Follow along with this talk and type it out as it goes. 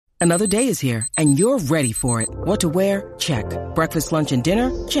Another day is here, and you're ready for it. What to wear? Check. Breakfast, lunch, and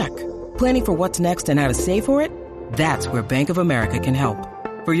dinner? Check. Planning for what's next and how to save for it? That's where Bank of America can help.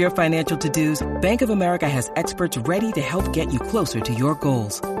 For your financial to-dos, Bank of America has experts ready to help get you closer to your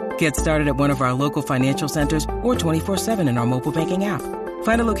goals. Get started at one of our local financial centers or 24/7 in our mobile banking app.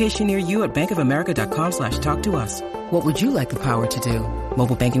 Find a location near you at bankofamerica.com/talktous. What would you like the power to do?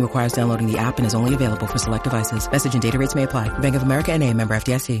 Mobile banking requires downloading the app and is only available for select devices. Message and data rates may apply. Bank of America NA, member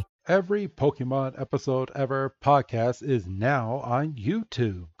FDIC. Every Pokemon Episode Ever podcast is now on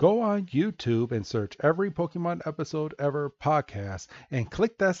YouTube. Go on YouTube and search Every Pokemon Episode Ever podcast and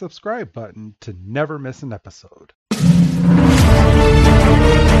click that subscribe button to never miss an episode.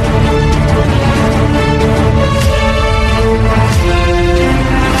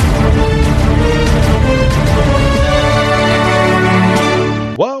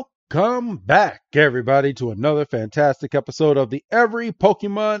 Welcome back, everybody, to another fantastic episode of the Every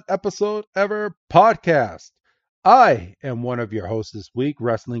Pokemon Episode Ever podcast. I am one of your hosts this week,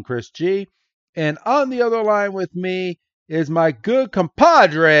 Wrestling Chris G, and on the other line with me is my good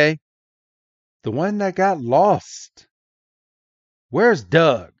compadre, the one that got lost. Where's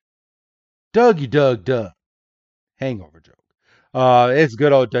Doug? Doug. Hangover joke. It's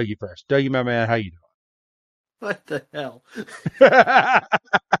good old Dougie Fresh. Dougie, my man, how you doing? What the hell? I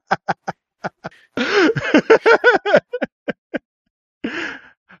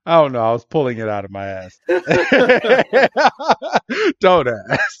don't know. I was pulling it out of my ass. Don't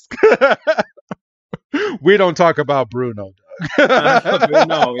ask. We don't talk about Bruno, Doug.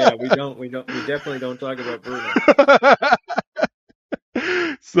 No, yeah, we don't. We definitely don't talk about Bruno.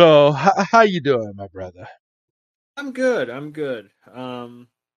 So, how you doing, my brother? I'm good.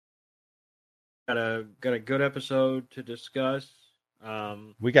 Got a good episode to discuss.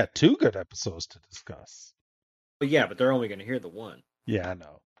 We got two good episodes to discuss. But yeah, but they're only going to hear the one. Yeah, I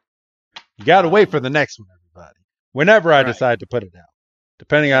know. You got to wait for the next one, everybody. Whenever I decide to put it out,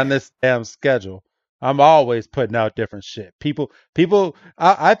 depending on this damn schedule, I'm always putting out different shit. People,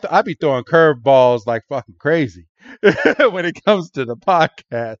 I be throwing curveballs like fucking crazy when it comes to the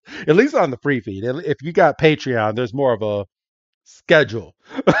podcast. At least on the free feed. If you got Patreon, there's more of a schedule.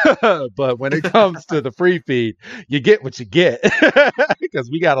 But when it comes to the free feed, you get what you get because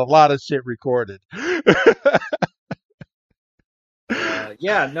we got a lot of shit recorded.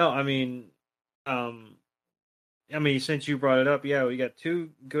 Since you brought it up, yeah, we got two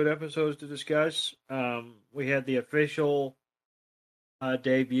good episodes to discuss. We had the official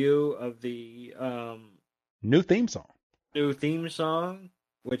debut of the new theme song,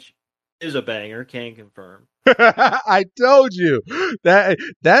 which is a banger, can confirm. I told you that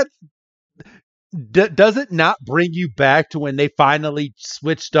does it not bring you back to when they finally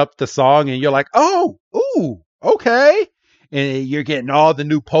switched up the song and you're like, oh, ooh, okay. And you're getting all the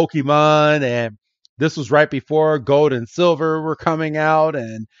new Pokemon, and this was right before Gold and Silver were coming out,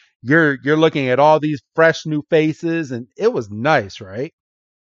 and you're looking at all these fresh new faces, and it was nice, right?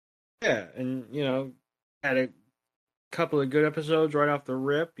 Yeah, and had a couple of good episodes right off the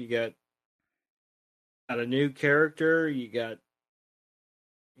rip. You got a new character, you got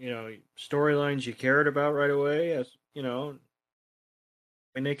storylines you cared about right away, as and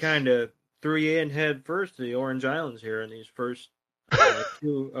they kind of threw you in head first to the Orange Islands here in these first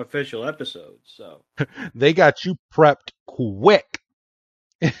two official episodes. So they got you prepped quick.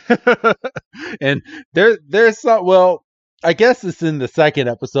 And there's some, well, I guess it's in the second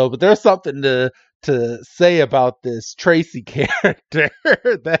episode, but there's something to say about this Tracy character.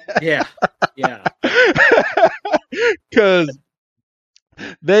 Yeah. Because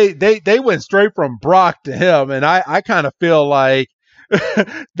they went straight from Brock to him, and I kind of feel like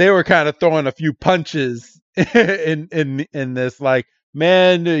they were kind of throwing a few punches in this. Like,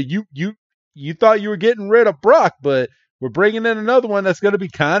 man, you thought you were getting rid of Brock, but we're bringing in another one that's going to be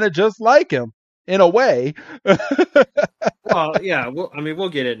kind of just like him in a way. Well, yeah. We'll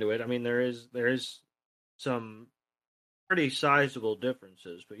get into it. I mean, there is some pretty sizable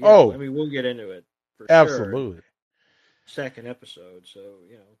differences, but yeah, we'll get into it for absolutely. Sure. Second episode, so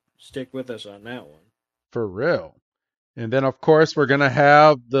stick with us on that one. For real. And then, of course, we're gonna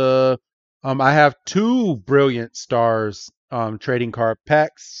have I have two Brilliant Stars trading card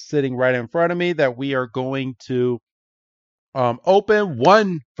packs sitting right in front of me that we are going to open.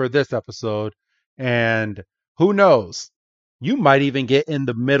 One for this episode, and who knows, you might even get in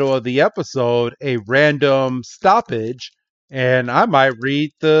the middle of the episode a random stoppage, and I might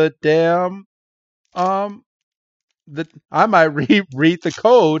read the damn I might read the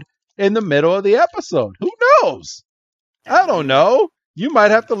code in the middle of the episode. Who knows? I don't know. You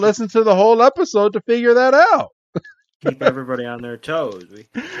might have to listen to the whole episode to figure that out. keep everybody on their toes.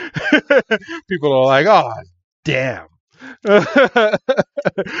 People are like, oh, damn.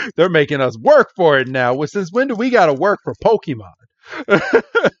 They're making us work for it now. Well, since when do we got to work for Pokemon? I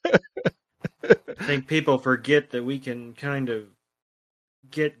think people forget that we can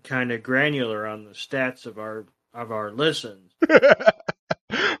get kind of granular on the stats of our listens.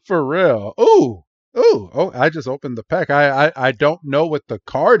 For real. Ooh. Oh, I just opened the pack. I don't know what the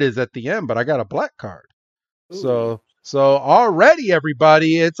card is at the end, but I got a black card. Ooh. So already,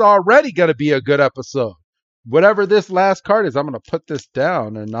 everybody, it's already going to be a good episode. Whatever this last card is, I'm going to put this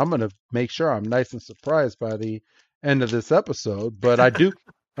down, and I'm going to make sure I'm nice and surprised by the end of this episode. But I do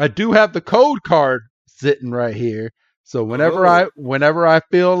have the code card sitting right here. So whenever I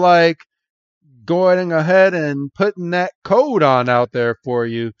feel like going ahead and putting that code on out there for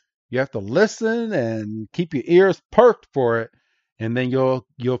you, you have to listen and keep your ears perked for it, and then you'll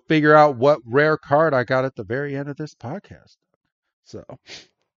figure out what rare card I got at the very end of this podcast. So,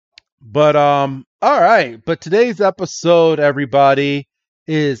 but all right. But today's episode, everybody,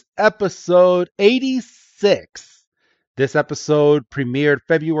 is episode 86. This episode premiered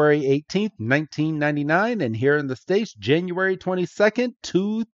February 18th, 1999, and here in the States, January 22nd,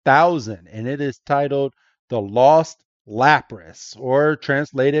 2000. And it is titled The Lost Lapras, or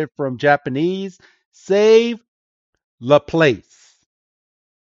translated from Japanese, Save Laplace.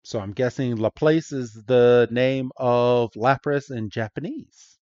 So I'm guessing Laplace is the name of Lapras in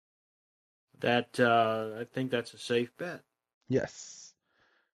Japanese. That I think that's a safe bet. Yes.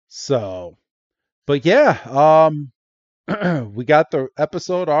 So, but yeah, we got the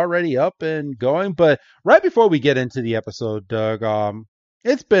episode already up and going. But right before we get into the episode, Doug,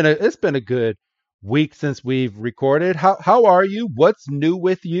 it's been a good week since we've recorded. How are you? What's new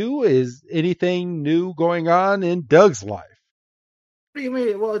with you? Is anything new going on in Doug's life? What do you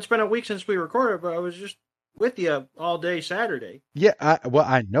mean? Well, it's been a week since we recorded, but I was just with you all day Saturday. Yeah,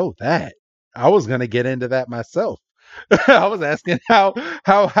 I know that. I was gonna get into that myself. I was asking how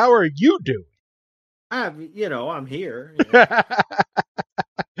are you doing? I'm here.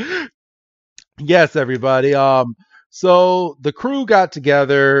 Yes, everybody. So the crew got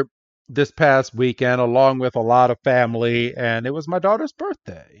together this past weekend along with a lot of family, and it was my daughter's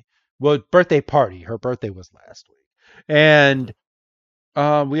birthday. Well, birthday party. Her birthday was last week. And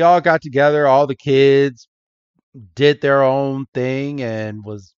we all got together, all the kids did their own thing and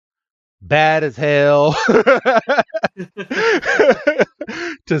was bad as hell,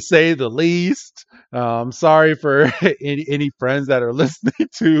 to say the least. Sorry for any friends that are listening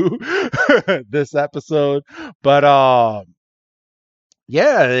to this episode, but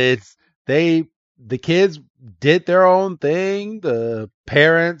yeah, the kids did their own thing. The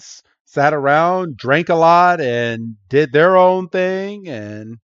parents sat around, drank a lot, and did their own thing,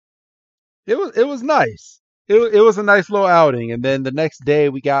 and it was nice. It was a nice little outing, and then the next day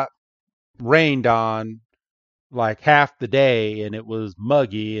we got rained on like half the day, and it was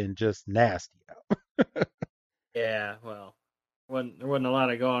muggy and just nasty out. Yeah, well, there wasn't a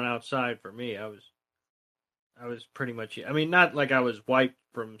lot of going outside for me. I was pretty much. I mean, not like I was wiped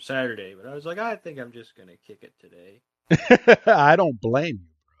from Saturday, but I was like, I think I'm just gonna kick it today. I don't blame you,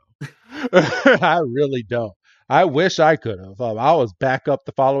 bro. I really don't. I wish I could have. I was back up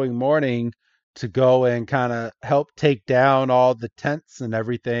the following morning to go and kind of help take down all the tents and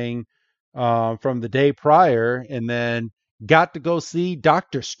everything from the day prior, and then got to go see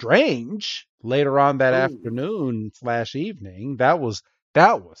Doctor Strange later on that afternoon / evening. That was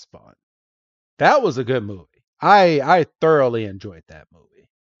fun. That was a good movie. I thoroughly enjoyed that movie.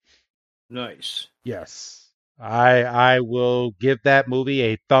 Nice. Yes. I will give that movie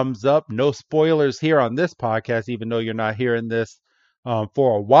a thumbs up. No spoilers here on this podcast, even though you're not hearing this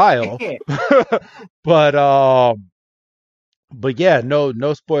for a while. But yeah,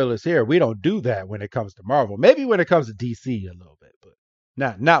 no spoilers here. We don't do that when it comes to Marvel. Maybe when it comes to DC a little bit, but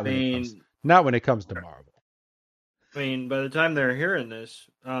not when it comes to Marvel. I mean, by the time they're hearing this,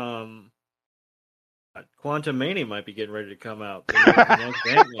 Quantum Mania might be getting ready to come out.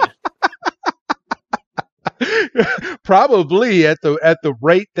 Probably at the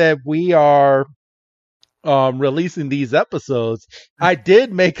rate that we are releasing these episodes. I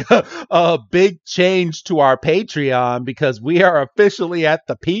did make a big change to our Patreon because we are officially at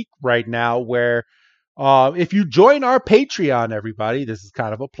the peak right now where if you join our Patreon, everybody, this is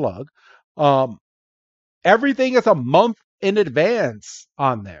kind of a plug, everything is a month in advance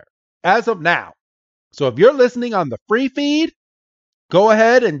on there as of now. So if you're listening on the free feed, go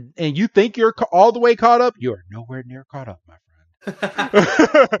ahead and you think you're all the way caught up, you are nowhere near caught up, my friend.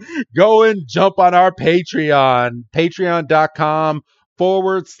 Go and jump on our Patreon,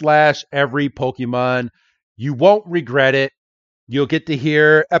 patreon.com/every Pokemon. You won't regret it. You'll get to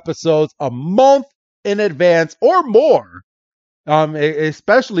hear episodes a month in advance or more.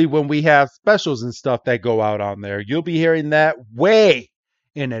 Especially when we have specials and stuff that go out on there. You'll be hearing that way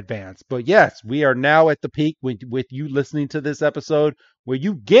in advance. But yes, we are now at the peak with you listening to this episode where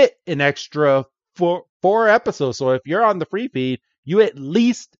you get an extra four episodes. So if you're on the free feed, you at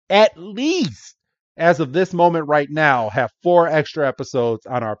least, as of this moment right now, have 4 extra episodes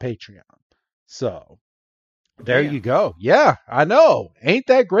on our Patreon. So there you go. Yeah, I know. Ain't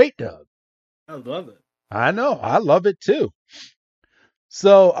that great, Doug? I love it. I know. I love it too.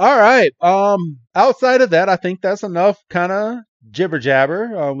 So, all right. Outside of that, I think that's enough kind of jibber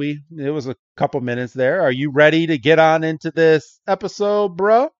jabber. It was a couple minutes there. Are you ready to get on into this episode,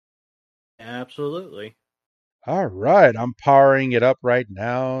 bro? Absolutely. All right. I'm powering it up right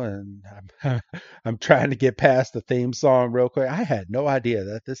now, and I'm trying to get past the theme song real quick. I had no idea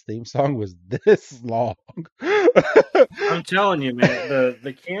that this theme song was this long. I'm telling you, man,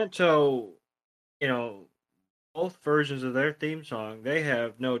 the Kanto, both versions of their theme song, they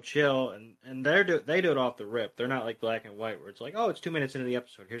have no chill, and they do it off the rip. They're not like Black and White, where it's like, oh, it's 2 minutes into the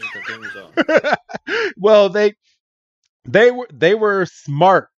episode. Here's the theme song. Well, they were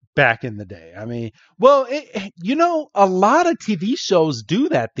smart back in the day. I mean, well, a lot of TV shows do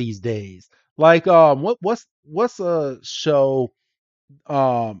that these days. Like, what's a show?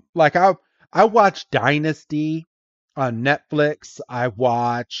 Like I watch Dynasty on Netflix. I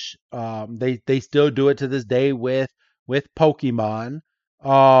watch. They still do it to this day with Pokemon.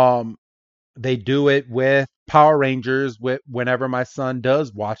 They do it with Power Rangers. Whenever my son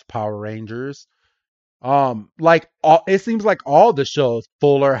does watch Power Rangers. It seems like all the shows,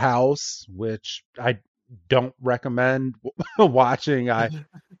 Fuller House, which I don't recommend watching. They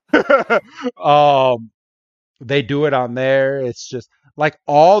do it on there. It's just like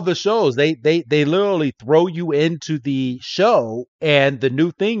all the shows, they literally throw you into the show, and the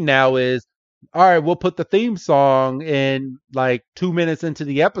new thing now is, all right, we'll put the theme song in like 2 minutes into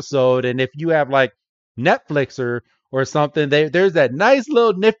the episode, and if you have like Netflix or something, there's that nice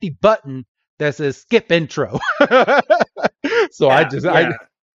little nifty button that says skip intro. So yeah,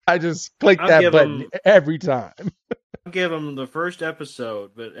 I just click that button every time. I'll give them the first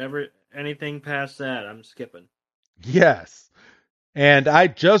episode, but anything past that, I'm skipping. Yes. And I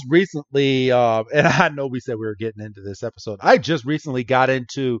just recently, and I know we said we were getting into this episode, I just recently got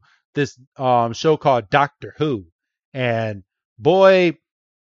into this show called Doctor Who. And boy,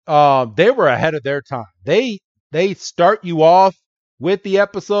 they were ahead of their time. They start you off with the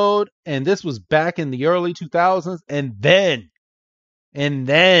episode, and this was back in the early 2000s, and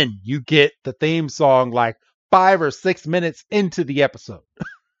then you get the theme song like 5 or 6 minutes into the episode.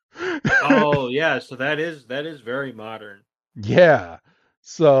 Oh yeah, so that is very modern. Yeah.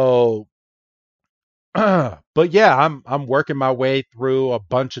 So but yeah, I'm working my way through a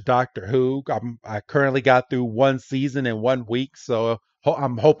bunch of Doctor Who. I currently got through 1 season in 1 week, so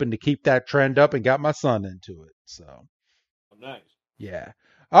I'm hoping to keep that trend up and got my son into it. So nice. Yeah.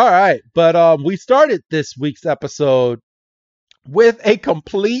 All right, but we started this week's episode with a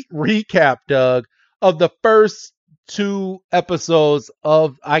complete recap, Doug, of the first 2 episodes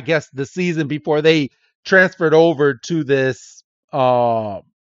of, I guess, the season before they transferred over to this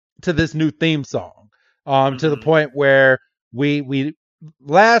new theme song. To the point where we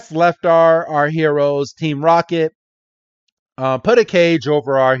last left our heroes, Team Rocket, put a cage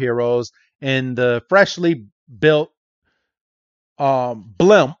over our heroes in the freshly built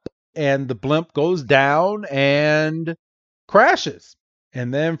blimp, and the blimp goes down and crashes.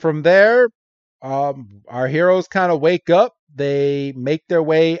 And then from there, our heroes kind of wake up. They make their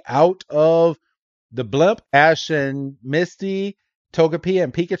way out of the blimp. Ash and Misty, Togepi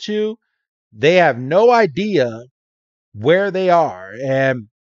and Pikachu, they have no idea where they are. And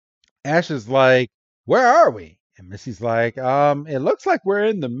Ash is like, where are we? And Misty's like, it looks like we're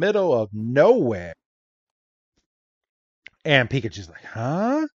in the middle of nowhere. And Pikachu's like,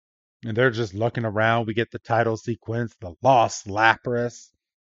 huh? And they're just looking around. We get the title sequence, The Lost Lapras.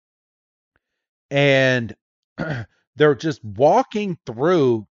 And they're just walking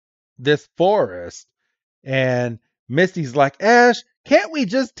through this forest. And Misty's like, Ash, can't we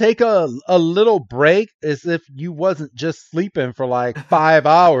just take a little break, as if you wasn't just sleeping for like 5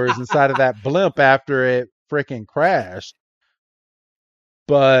 hours inside of that blimp after it freaking crashed?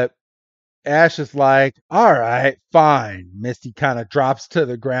 But Ash is like, all right, fine. Misty kind of drops to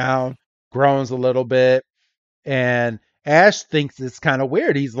the ground, groans a little bit, and Ash thinks it's kind of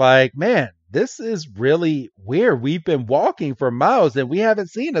weird. He's like, man, this is really weird. We've been walking for miles and we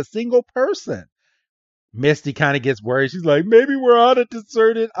haven't seen a single person. Misty kind of gets worried. She's like, maybe we're on a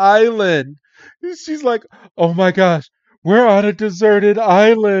deserted island. She's like, oh my gosh, we're on a deserted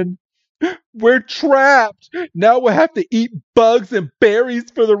island. We're trapped. Now we'll have to eat bugs and berries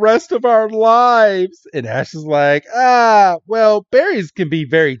for the rest of our lives. And Ash is like, well, berries can be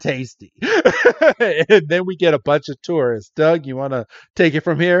very tasty. And then we get a bunch of tourists. Doug, you want to take it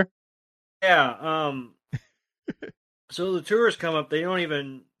from here? Yeah. So the tourists come up. They don't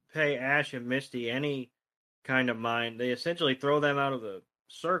even pay Ash and Misty any kind of mind. They essentially throw them out of the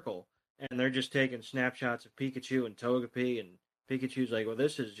circle, and they're just taking snapshots of Pikachu and Togepi, and Pikachu's like, well,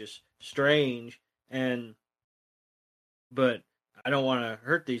 this is just strange, but I don't want to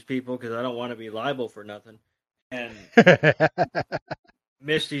hurt these people because I don't want to be liable for nothing. And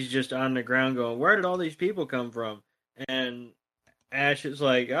Misty's just on the ground going, where did all these people come from? And Ash is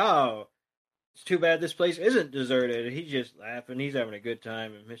like, oh, it's too bad this place isn't deserted. And he's just laughing. He's having a good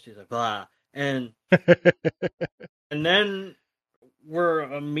time. And Misty's like, blah. And then we're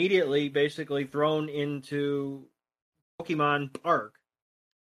immediately basically thrown into Pokemon Park.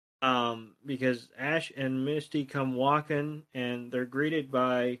 Because Ash and Misty come walking and they're greeted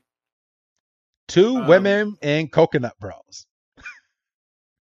by two women in coconut bras.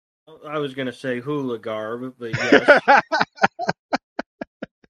 I was gonna say hula garb, but yes.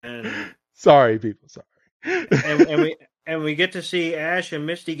 And sorry, people, sorry. and we get to see Ash and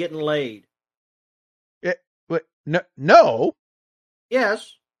Misty getting laid. No.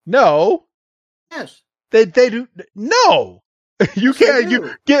 Yes. No. Yes. They do no. You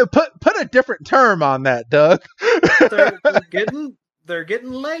can't put a different term on that, Doug. they're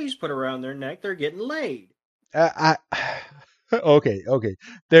getting lays put around their neck. They're getting laid. Okay.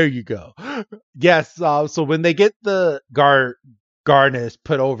 There you go. Yes. So when they get the garnish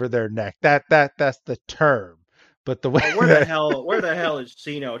put over their neck, that's the term. But the way where the hell is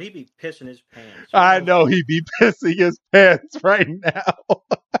C-Note? He'd be pissing his pants. I know he'd be pissing his pants right now.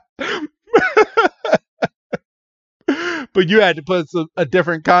 But you had to put a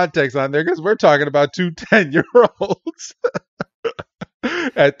different context on there because we're talking about two 10-year-olds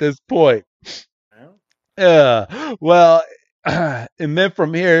at this point. Well, and then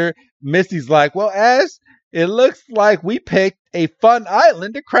from here, Misty's like, well, Ash, it looks like we picked a fun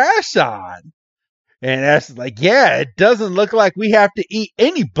island to crash on. And Ash is like, yeah, it doesn't look like we have to eat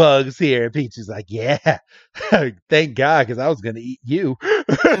any bugs here. And Peach is like, yeah, thank God, because I was going to eat you.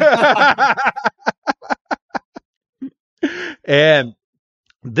 And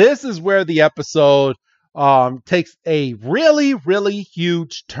this is where the episode takes a really, really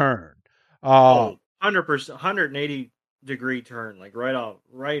huge turn. 100%, 180-degree turn, like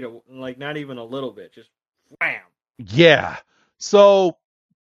like not even a little bit, just wham. Yeah. So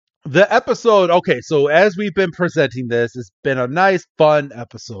the episode, okay, so as we've been presenting this, it's been a nice, fun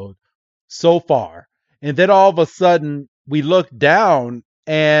episode so far. And then all of a sudden, we look down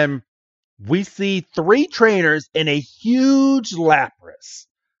and we see three trainers in a huge Lapras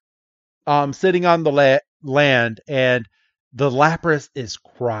sitting on the land, and the Lapras is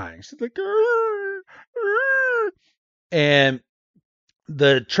crying. She's like, "Arr, arr." And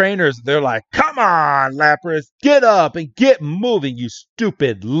the trainers, they're like, come on, Lapras, get up and get moving, you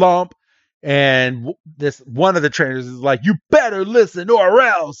stupid lump. And this one of the trainers is like, you better listen or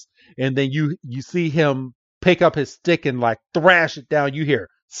else. And then you see him pick up his stick and like thrash it down. You hear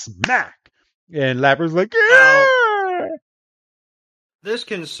smack. And Lapras like, yeah! This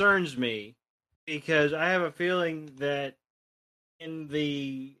concerns me because I have a feeling that in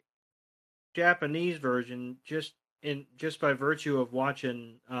the Japanese version, just by virtue of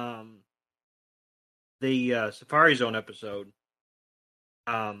watching the Safari Zone episode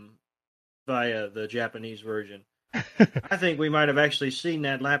via the Japanese version, I think we might have actually seen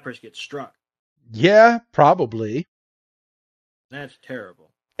that Lapras get struck. Yeah, probably. That's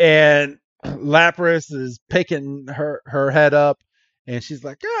terrible. And Lapras is picking her head up, and she's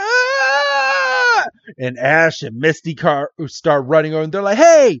like, ah! And Ash and Misty start running over, and they're like,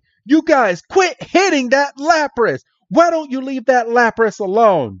 hey, you guys, quit hitting that Lapras. Why don't you leave that Lapras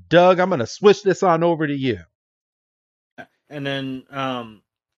alone? Doug, I'm going to switch this on over to you. And then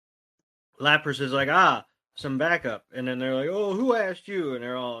Lapras is like, some backup. And then they're like, oh, who asked you? And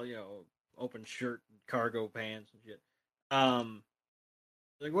they're all, open shirt, cargo pants and shit.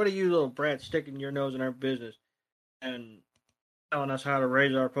 Like, what are you little brats sticking your nose in our business and telling us how to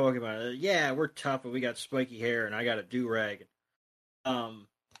raise our Pokemon? Yeah, we're tough, but we got spiky hair, and I got a do-rag.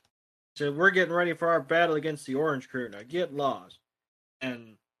 So we're getting ready for our battle against the Orange Crew. Now get lost.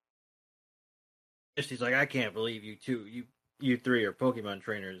 And Misty's like, I can't believe you two. You three are Pokemon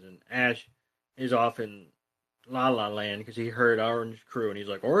trainers. And Ash is off in La La Land because he heard Orange Crew, and he's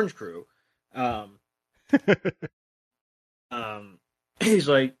like, Orange Crew? he's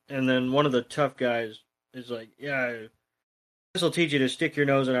like, and then one of the tough guys is like, yeah, this will teach you to stick your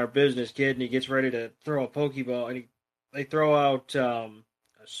nose in our business, kid. And he gets ready to throw a Pokeball, and they throw out a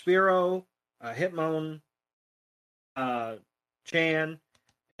Spearow, a Hitmon, Chan,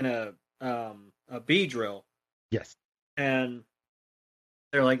 and a Beedrill. Yes. And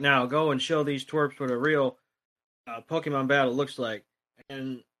they're like, now go and show these twerps what a real Pokemon battle looks like.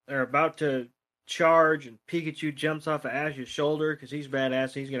 And they're about to charge, and Pikachu jumps off of Ash's shoulder because he's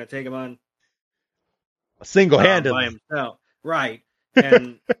badass. He's going to take him on Single-handedly. by himself. Right.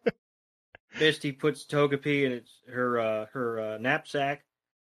 And Misty puts Togepi in her knapsack.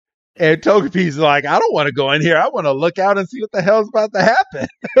 And Togepi's like, I don't want to go in here. I want to look out and see what the hell's about to happen.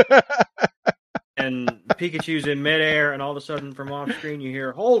 And Pikachu's in midair, and all of a sudden from off screen you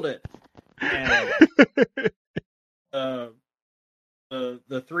hear, hold it. And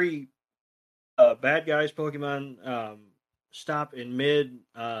the three bad guys Pokemon stop in mid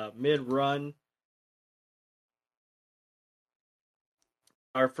run.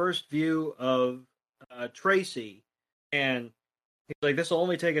 Our first view of Tracy, and he's like, this will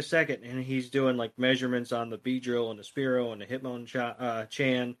only take a second, and he's doing like measurements on the Beedrill and the Spearow and the Hitmon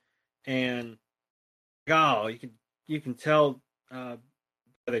Chan, and you can tell by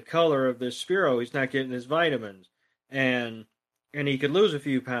the color of this Spearow he's not getting his vitamins, and he could lose a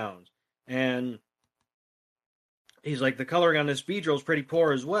few pounds, and he's like, the coloring on this Beedrill is pretty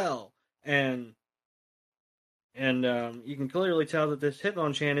poor as well, and you can clearly tell that this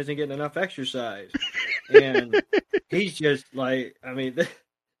Hitmonchan isn't getting enough exercise. And he's just like, I mean,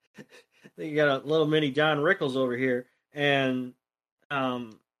 you got a little mini John Rickles over here. And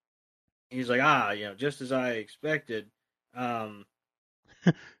he's like, just as I expected.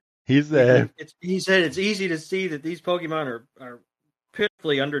 He said it's easy to see that these Pokemon are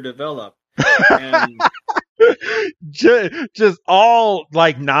pitifully underdeveloped. And just all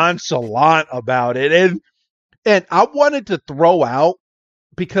like nonchalant about it. And I wanted to throw out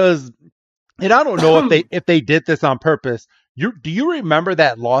because, and I don't know if they did this on purpose. Do you remember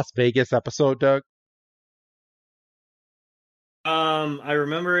that Las Vegas episode, Doug? I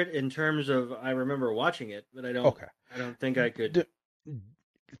remember it in terms of I remember watching it, but I don't. Okay. I don't think I could.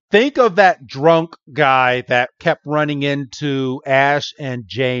 Think of that drunk guy that kept running into Ash and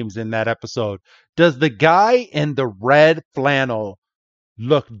James in that episode. Does the guy in the red flannel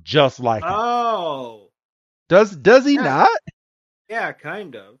look just like him? Oh. Does he not? Yeah,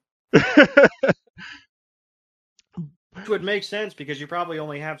 kind of. Which would make sense because you probably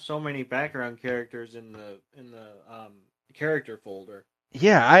only have so many background characters in the character folder.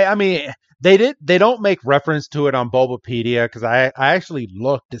 Yeah, I mean they don't make reference to it on Bulbapedia because I actually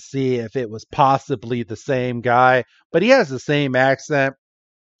looked to see if it was possibly the same guy, but he has the same accent,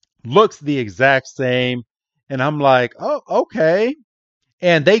 looks the exact same, and I'm like, oh, okay.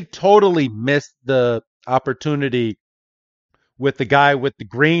 And they totally missed the opportunity with the guy with the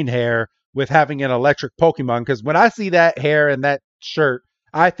green hair with having an electric Pokemon, because when I see that hair and that shirt,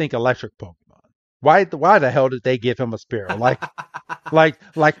 I think electric Pokemon. Why the hell did they give him a Spearow? Like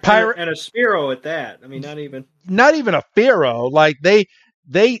pirate and a Spearow at that. I mean, not even a Fearow. Like they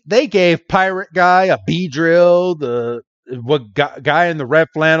gave pirate guy a Beedrill, the guy in the red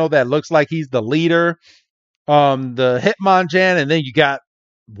flannel that looks like he's the leader, the Hitmonchan, and then you got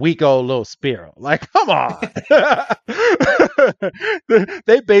weak old little Spearow. Like, come on.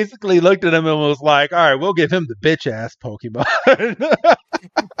 They basically looked at him and was like, all right, we'll give him the bitch ass Pokemon.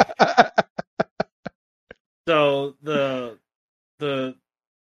 So the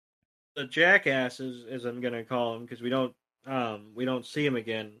jackasses, as I'm gonna call them, because we don't see him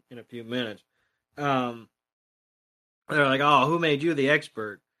again in a few minutes. They're like, oh, who made you the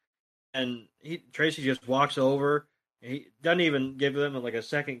expert? And Tracy just walks over. He doesn't even give them like a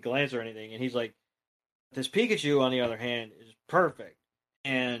second glance or anything, and he's like, this Pikachu, on the other hand, is perfect,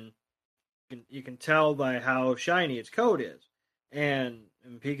 and you can tell by how shiny its coat is. And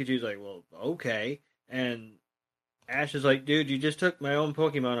Pikachu's like, well, okay. And Ash is like, dude, you just took my own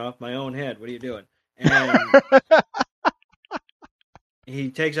Pokemon off my own head. What are you doing? And he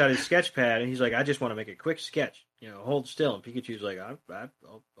takes out his sketch pad, and he's like, I just want to make a quick sketch. Hold still. And Pikachu's like,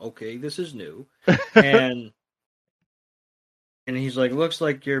 okay, this is new. And he's like, looks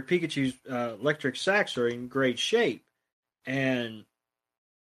like your Pikachu's electric sacks are in great shape. And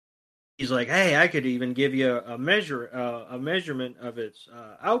he's like, hey, I could even give you a measurement of its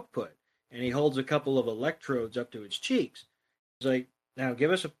output. And he holds a couple of electrodes up to its cheeks. He's like, now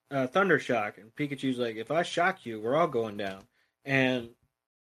give us a thunder shock. And Pikachu's like, if I shock you, we're all going down. And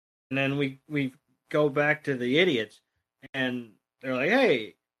then we go back to the idiots, and they're like,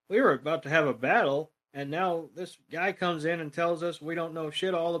 hey, we were about to have a battle, And now this guy comes in and tells us we don't know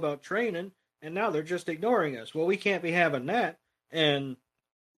shit all about training, and now they're just ignoring us. Well, we can't be having that. And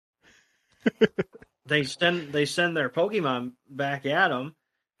they send their Pokemon back at him,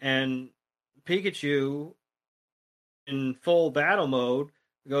 and Pikachu, in full battle mode,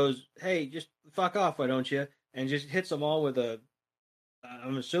 goes, "Hey, just fuck off, why don't you?" And just hits them all with a,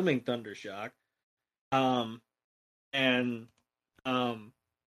 I'm assuming Thunder Shock. And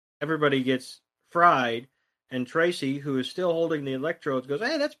everybody gets fried, and Tracy, who is still holding the electrodes, goes,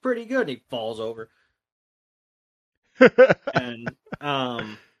 "Hey, that's pretty good." And he falls over, and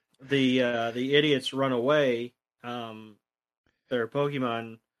the idiots run away. Their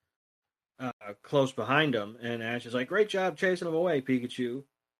Pokemon close behind them, and Ash is like, "Great job chasing them away, Pikachu."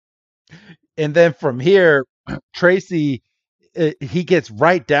 And then from here, Tracy, he gets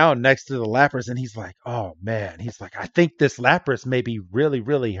right down next to the Lapras, and he's like, "Oh man," he's like, "I think this Lapras may be really,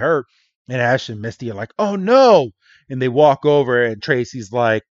 really hurt." And Ash and Misty are like, "Oh no!" And they walk over, and Tracy's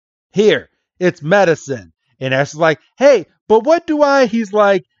like, "Here, it's medicine." And Ash is like, "Hey, but what do I?" He's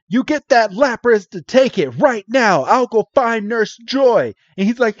like, "You get that Lapras to take it right now. I'll go find Nurse Joy." And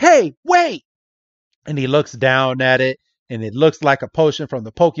he's like, "Hey, wait!" And he looks down at it, and it looks like a potion from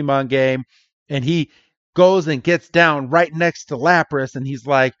the Pokemon game. And he goes and gets down right next to Lapras, and he's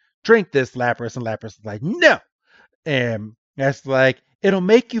like, "Drink this, Lapras." And Lapras is like, "No." And that's like, "It'll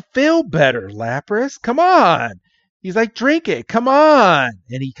make you feel better, Lapras. Come on." He's like, "Drink it. Come on."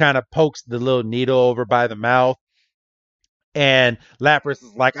 And he kind of pokes the little needle over by the mouth. And Lapras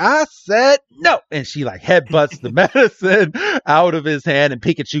is like, "I said no." And she like headbutts the medicine out of his hand. And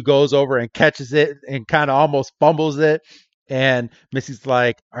Pikachu goes over and catches it and kind of almost fumbles it. And Missy's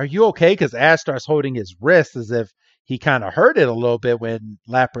like, "Are you okay?" Because Ash starts holding his wrist as if he kind of hurt it a little bit when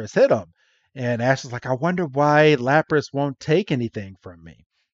Lapras hit him. And Ash is like, "I wonder why Lapras won't take anything from me."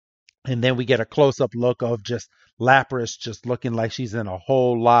 And then we get a close-up look of just Lapras just looking like she's in a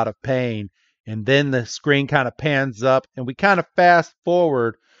whole lot of pain. And then the screen kind of pans up and we kind of fast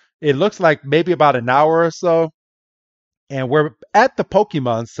forward. It looks like maybe about an hour or so. And we're at the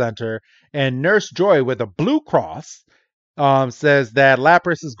Pokemon Center, and Nurse Joy with a blue cross says that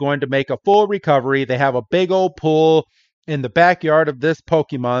Lapras is going to make a full recovery. They have a big old pool in the backyard of this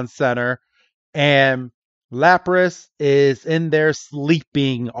Pokemon Center, and Lapras is in there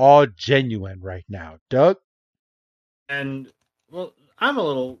sleeping all genuine right now. Doug? And well, I'm a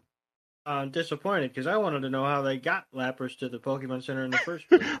little disappointed because I wanted to know how they got Lapras to the Pokemon Center in the first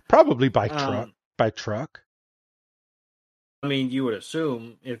place. Probably by truck. By truck. I mean, you would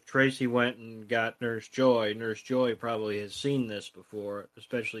assume if Tracy went and got Nurse Joy probably has seen this before,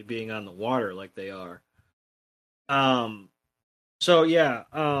 especially being on the water like they are. So yeah,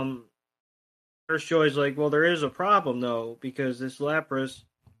 Nurse Joy's like, "Well, there is a problem though, because this Lapras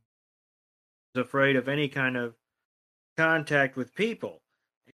is afraid of any kind of contact with people."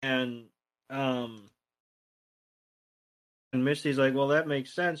 And Misty's like, "Well, that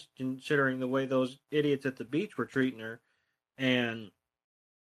makes sense considering the way those idiots at the beach were treating her." And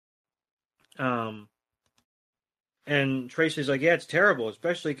Tracy's like, "Yeah, it's terrible,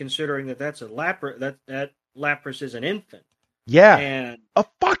 especially considering that's a Lapras. That Lapras is an infant." Yeah, and a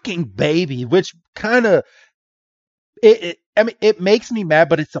fucking baby, which kind of I mean, it makes me mad,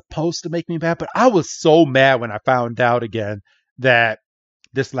 but it's supposed to make me mad. But I was so mad when I found out again that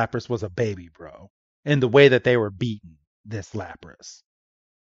this Lapras was a baby, bro, and the way that they were beating this Lapras.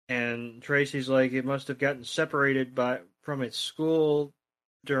 And Tracy's like, "It must have gotten separated from its school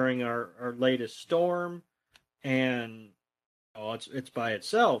during our latest storm, and it's by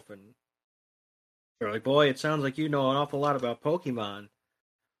itself." And they're like, "Boy, it sounds like you know an awful lot about Pokemon."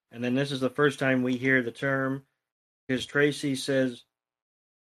 And then this is the first time we hear the term, because Tracy says,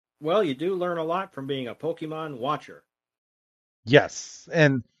 "Well, you do learn a lot from being a Pokemon watcher." Yes,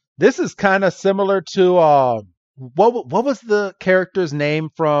 and this is kind of similar to what was the character's name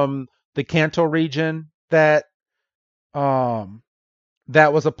from the Kanto region that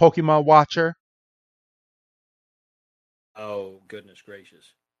that was a Pokemon watcher? Oh, goodness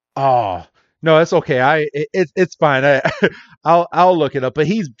gracious. Oh, no, it's okay. It's fine. I'll look it up. But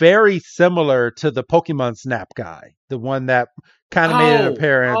he's very similar to the Pokemon Snap guy, the one that kind of made an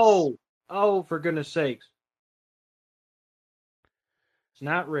appearance. Oh, for goodness sakes. It's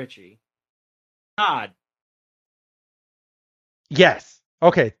not Richie. Todd. Yes.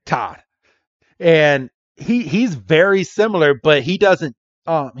 Okay, Todd. And he's very similar, but he doesn't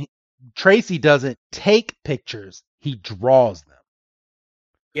Tracy doesn't take pictures. He draws them.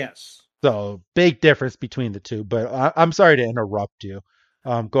 Yes. So big difference between the two. But I'm sorry to interrupt you.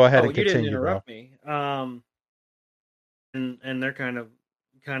 Go ahead and continue. You didn't interrupt me. And they're kind of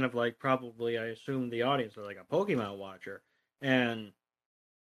kind of like probably, I assume the audience are like a Pokemon watcher, and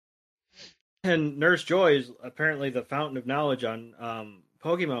Nurse Joy is apparently the fountain of knowledge on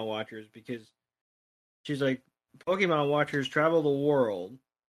Pokemon watchers, because she's like, Pokemon watchers travel the world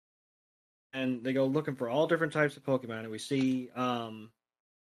and they go looking for all different types of Pokemon, and we see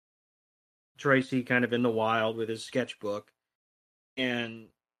Tracy kind of in the wild with his sketchbook, and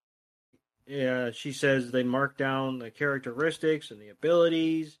she says they mark down the characteristics and the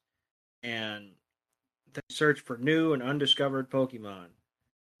abilities, and they search for new and undiscovered Pokemon.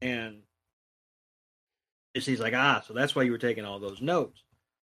 And he's like, so that's why you were taking all those notes.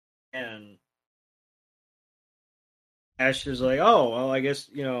 And Ash is like, oh, well, I guess,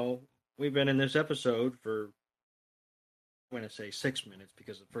 we've been in this episode for, I'm going to say 6 minutes,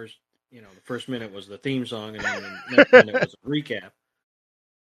 because the first minute was the theme song, and then the next minute was a recap.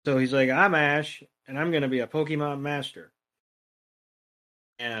 So he's like, I'm Ash, and I'm going to be a Pokemon master.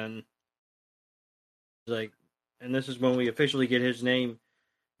 And he's like, and this is when we officially get his name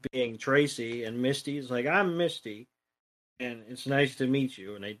being Tracy, and Misty's like, I'm Misty, and it's nice to meet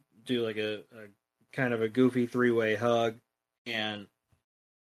you. And they do like a kind of a goofy 3-way hug, and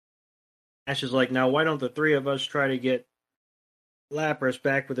Ash is like, now why don't the three of us try to get Lapras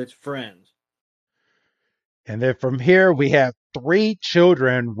back with its friends? And then from here, we have 3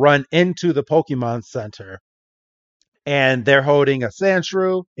 children run into the Pokemon Center. And they're holding a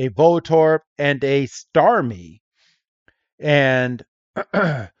Sandshrew, a Voltorb, and a Starmie. And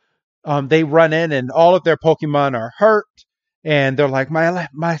they run in, and all of their Pokemon are hurt. And they're like, my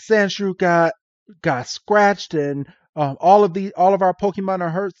Sandshrew got scratched, and all of our Pokemon are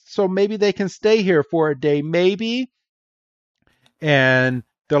hurt. So maybe they can stay here for a day, maybe. And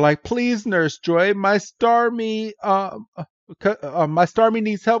they're like, please, Nurse Joy, my Starmie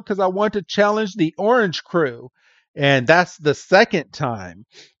needs help because I want to challenge the Orange Crew. And that's the second time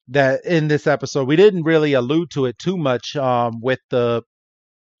that in this episode, we didn't really allude to it too much with the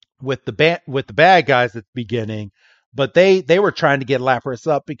bad guys at the beginning, but they were trying to get Lapras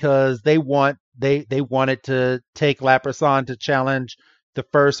up because they wanted to take Lapras on to challenge the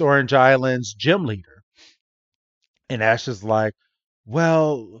first Orange Island's gym leader. And Ash is like,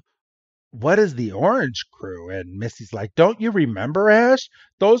 well, what is the Orange Crew? And Misty's like, don't you remember, Ash?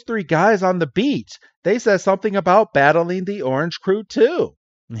 Those 3 guys on the beach, they said something about battling the Orange Crew too.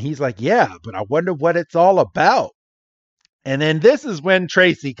 And he's like, yeah, but I wonder what it's all about. And then this is when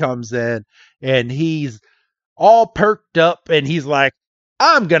Tracy comes in, and he's all perked up, and he's like,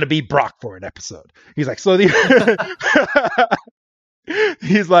 I'm going to be Brock for an episode. He's like,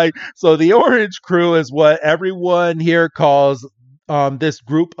 he's like, so the Orange Crew is what everyone here calls this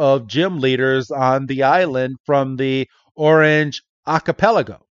group of gym leaders on the island from the Orange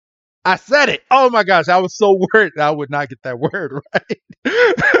Archipelago. I said it. Oh my gosh, I was so worried I would not get that word right.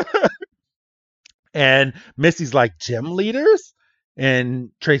 And Misty's like, gym leaders? And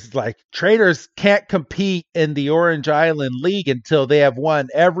Tracy's like, trainers can't compete in the Orange Island League until they have won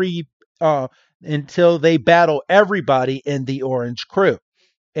until they battle everybody in the Orange Crew.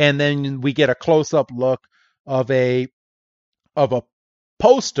 And then we get a close-up look of a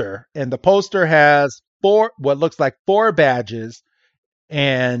poster, and the poster has what looks like 4 badges,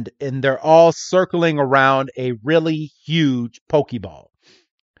 and they're all circling around a really huge Pokeball.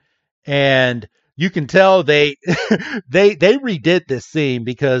 And you can tell they redid this scene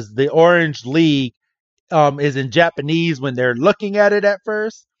because the Orange League is in Japanese when they're looking at it at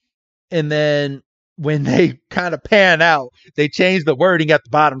first, and then when they kind of pan out, they change the wording at the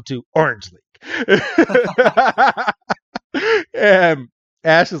bottom to Orange League. And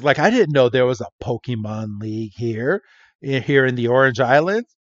Ash is like, I didn't know there was a Pokemon League here in the Orange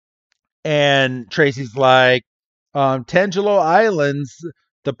Islands. And Tracy's like, Tangelo Island's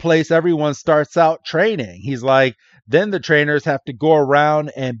the place everyone starts out training. He's like, then the trainers have to go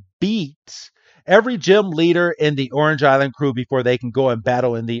around and beat every gym leader in the Orange Island crew before they can go and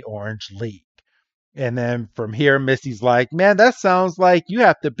battle in the Orange League. And then from here, Misty's like, man, that sounds like you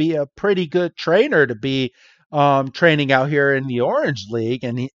have to be a pretty good trainer to be training out here in the Orange League.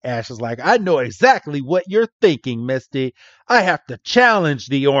 And Ash is like, I know exactly what you're thinking, Misty. I have to challenge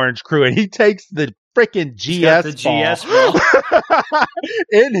the Orange Crew. And he takes the freaking GS ball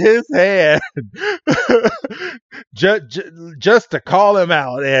in his hand just to call him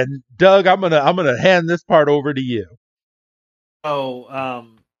out. And Doug, I'm gonna hand this part over to you.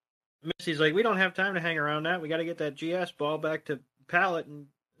 Misty's like, we don't have time to hang around that. We got to get that GS ball back to Pallet, and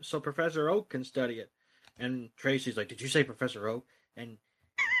so Professor Oak can study it. And Tracy's like, did you say Professor Oak? And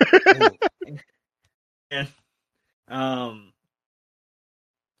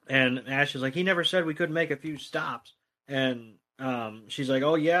Ash is like, he never said we couldn't make a few stops. And she's like,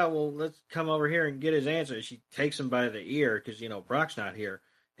 "Oh yeah, well let's come over here and get his answer." She takes him by the ear because Brock's not here,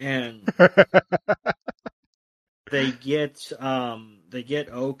 and they get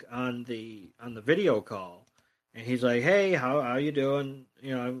Oak on the video call, and he's like, "Hey, how you doing?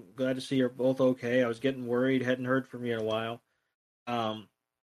 I'm glad to see you're both okay. I was getting worried, hadn't heard from you in a while.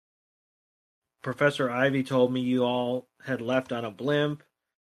 Professor Ivy told me you all had left on a blimp.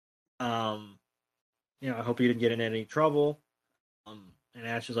 I hope you didn't get in any trouble." And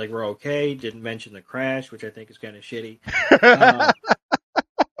Ash is like, "We're okay." Didn't mention the crash, which I think is kind of shitty.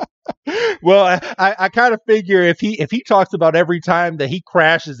 Well, I kind of figure if he talks about every time that he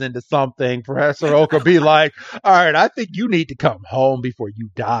crashes into something, Professor Oak will be like, "All right, I think you need to come home before you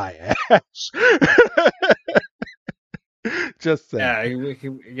die, Ash." Just saying. Yeah, you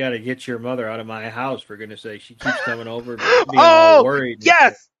got to get your mother out of my house, for goodness sake. She keeps coming over, being all worried.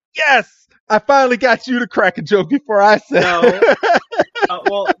 Yes. I finally got you to crack a joke before I said. No.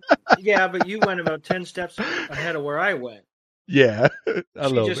 Well, yeah, but you went about 10 steps ahead of where I went. Yeah,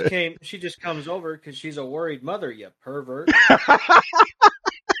 She just comes over because she's a worried mother. You pervert.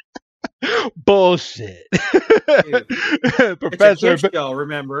 Bullshit. Professor, it's a kid's show,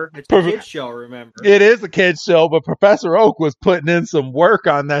 remember? It's a kid's show, remember? It is a kid's show, but Professor Oak was putting in some work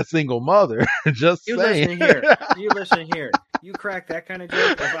on that single mother. Just saying. You listen here. You crack that kind of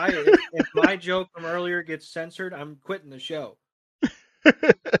joke. If my joke from earlier gets censored, I'm quitting the show.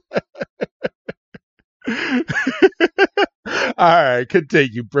 All right,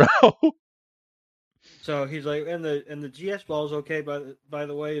 continue, bro. So he's like, and the GS ball is okay by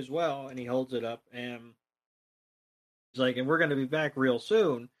the way as well, and he holds it up, and he's like, and we're going to be back real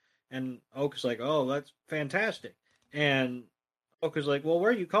soon. And Oak's like, "Oh, that's fantastic." And Oak is like, "Well, where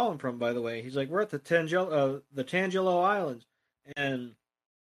are you calling from, by the way?" He's like, "We're at the Tangelo Islands." And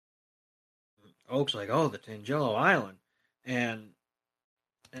Oak's like, "Oh, the Tangelo Island," and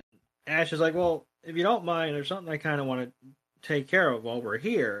Ash is like, "Well, if you don't mind, there's something I kind of want to take care of while we're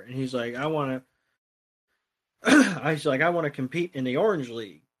here." And he's like, I want to compete in the Orange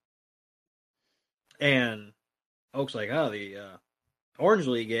League. And Oak's like, "Oh, the Orange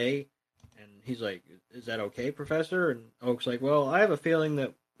League, eh?" And he's like, "Is that okay, Professor?" And Oak's like, "Well, I have a feeling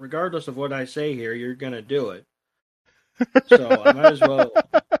that regardless of what I say here, you're going to do it. So I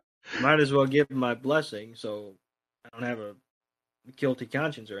might as well give him my blessing so I don't have a guilty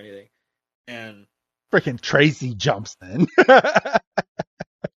conscience or anything." And freaking Tracy jumps in.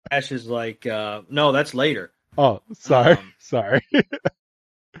 Ash is like, "No, that's later." Oh, sorry. Sorry.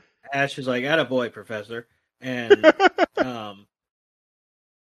 Ash is like, "Attaboy, Professor." And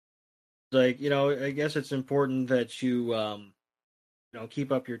like, I guess it's important that you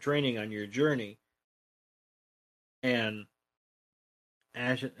keep up your training on your journey. And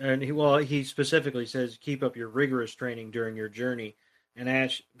Ash, and he specifically says, keep up your rigorous training during your journey. And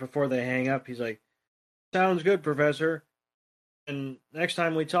Ash, before they hang up, he's like, "Sounds good, Professor. And next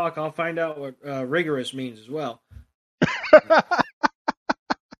time we talk, I'll find out what rigorous means as well."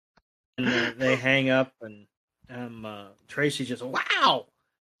 And they hang up, and Tracy just, "Wow!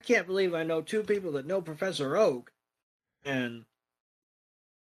 I can't believe I know two people that know Professor Oak." And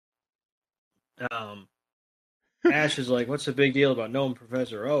Ash is like, "What's the big deal about knowing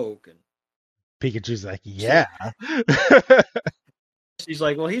Professor Oak?" And Pikachu's like, "Yeah." She's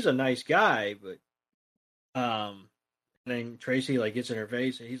like, "Well, he's a nice guy, but and then Tracy gets in her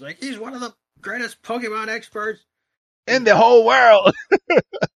face, and he's like, "He's one of the greatest Pokemon experts in the whole world."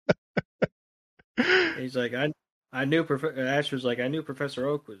 He's like, I knew Ash was like, "I knew Professor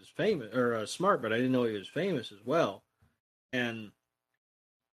Oak was famous or smart, but I didn't know he was famous as well." And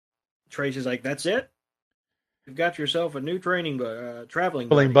Tracy's like, "That's it? You've got yourself a new traveling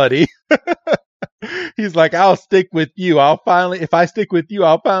buddy." He's like, "I'll stick with you. If I stick with you,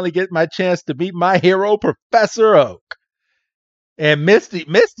 I'll finally get my chance to meet my hero, Professor Oak." And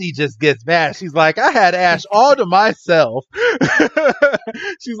Misty just gets mad. She's like, "I had Ash all to myself."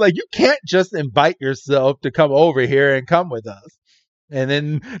 She's like, "You can't just invite yourself to come over here and come with us." And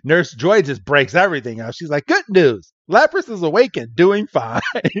then Nurse Joy just breaks everything up. She's like, "Good news. Lapras is awake and doing fine."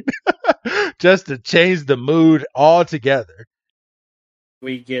 Just to change the mood altogether.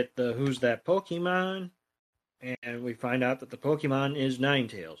 We get the "Who's that Pokemon?" and we find out that the Pokemon is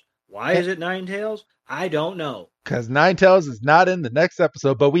Ninetales. Why is it Ninetales? I don't know. Because Ninetales is not in the next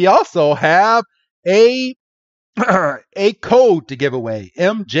episode, but we also have a code to give away.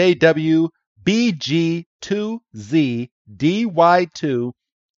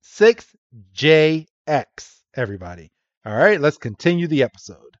 MJWBG2ZDY26JX, everybody. All right, let's continue the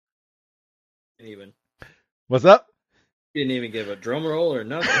episode. What's up? You didn't even give a drum roll or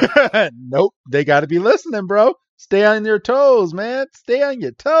nothing. Nope, they got to be listening, bro. Stay on your toes, man. Stay on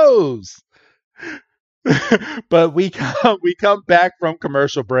your toes. But we come back from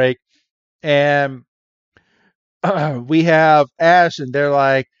commercial break, and we have Ash, and they're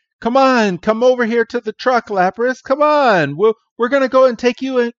like, "Come on, come over here to the truck, Lapras. Come on, we're gonna go and take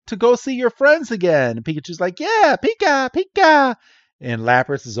you to go see your friends again." And Pikachu's like, "Yeah, Pika, Pika," and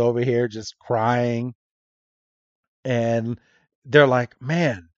Lapras is over here just crying, and they're like,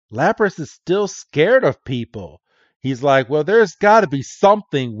 "Man, Lapras is still scared of people." He's like, "Well, there's got to be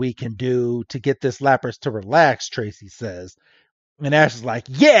something we can do to get this Lapras to relax," Tracy says. And Ash is like,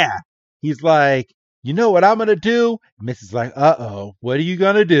 "Yeah." He's like, "You know what I'm going to do?" And Missy's like, "Uh-oh, what are you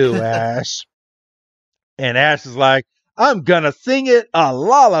going to do, Ash?" And Ash is like, "I'm going to sing it a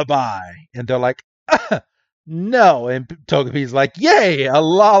lullaby." And they're like, "No." And Togepi's like, "Yay, a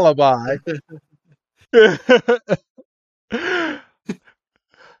lullaby."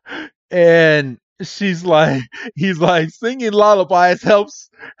 And he's like, "Singing lullabies helps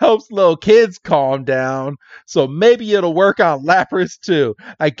little kids calm down, so maybe it'll work on Lapras too.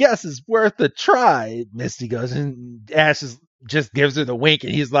 I guess it's worth a try." Misty goes, and Ash just gives her the wink,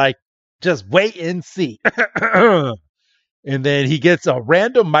 and he's like, "Just wait and see." And then he gets a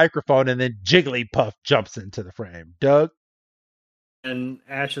random microphone, and then Jigglypuff jumps into the frame. Doug? And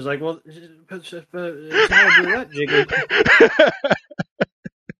Ash is like, "Well, it's how to do what, Jiggly?"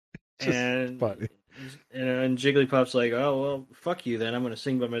 And funny. And Jigglypuff's like, "Oh well, fuck you then. I'm gonna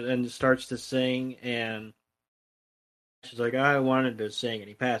sing by my," and starts to sing, and she's like, "I wanted to sing," and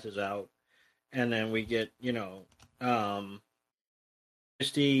he passes out, and then we get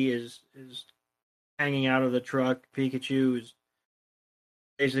Misty is hanging out of the truck. Pikachu is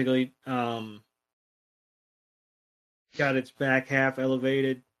basically got its back half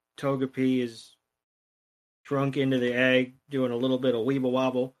elevated. Togepi is shrunk into the egg, doing a little bit of weeble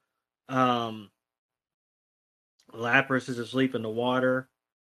wobble. Lapras is asleep in the water.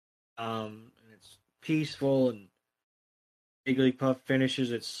 And it's peaceful, and Jigglypuff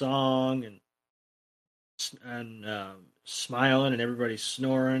finishes its song and smiling, and everybody's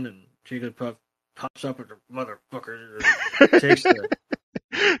snoring, and Jigglypuff pops up with her motherfucker, takes the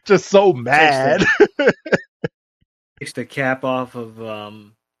just so mad. Takes the cap off of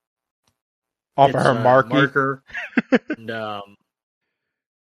her marker. And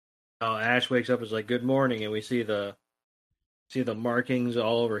Ash wakes up, is like, "Good morning," and we see the markings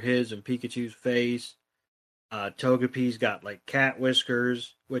all over his and Pikachu's face. Togepi's got like cat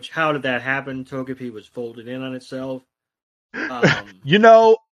whiskers, which, how did that happen? Togepi was folded in on itself. And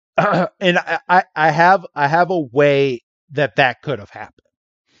I have a way that could have happened.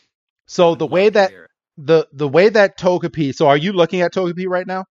 So the way that Togepi, so are you looking at Togepi right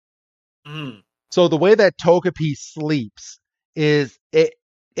now? Mm. So the way that Togepi sleeps is it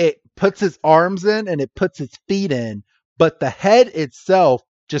puts its arms in and it puts its feet in, but the head itself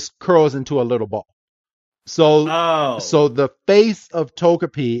just curls into a little ball. So the face of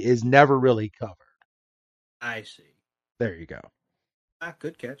Togepi is never really covered. I see. There you go.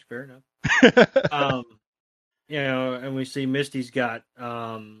 Good catch. Fair enough. And we see Misty's got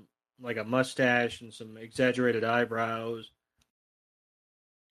like a mustache and some exaggerated eyebrows,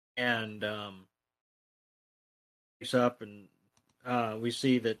 and wakes up, and we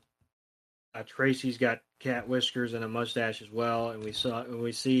see that Tracy's got cat whiskers and a mustache as well, and we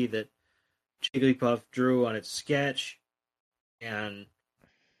see that Jigglypuff drew on its sketch, and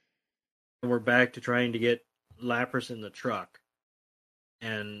we're back to trying to get Lapras in the truck.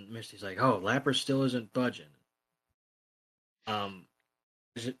 And Misty's like, "Oh, Lapras still isn't budging."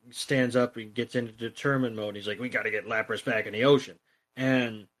 Stands up and gets into determined mode. He's like, "We got to get Lapras back in the ocean,"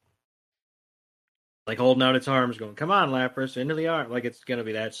 and like holding out its arms, going, "Come on, Lapras, into the arm!" Like it's gonna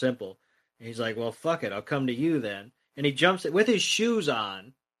be that simple. And he's like, "Well, fuck it, I'll come to you then." And he jumps it with his shoes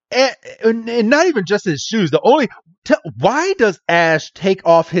on. And not even just his shoes. Why does Ash take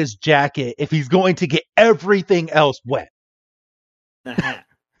off his jacket if he's going to get everything else wet? The hat.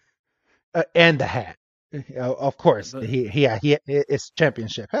 And the hat. Of course, but, it's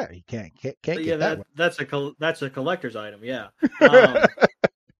championship hat. He can't get that one. That's a collector's item, yeah.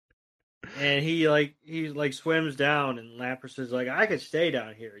 And he swims down, and Lapras is like, "I could stay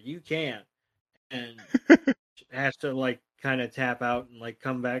down here, you can't," and has to like kind of tap out and like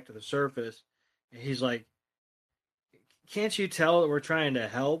come back to the surface. And he's like, "Can't you tell that we're trying to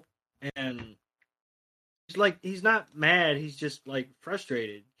help?" And he's not mad, he's just like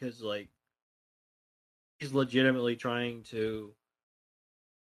frustrated because like he's legitimately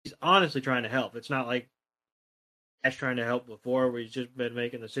he's honestly trying to help. It's not like Ash trying to help before where he's just been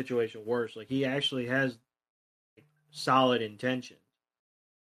making the situation worse. Like he actually has solid intentions.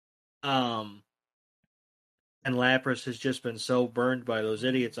 And Lapras has just been so burned by those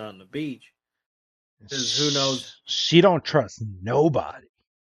idiots on the beach. Because who knows? She don't trust nobody.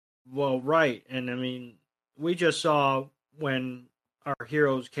 Well, right. And I mean, we just saw when our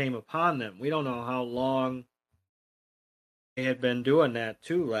heroes came upon them. We don't know how long they had been doing that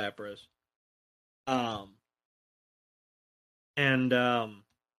to Lapras. And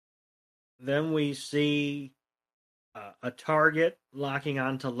then we see a target locking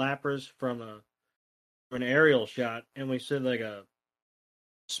onto Lapras from an aerial shot, and we see like a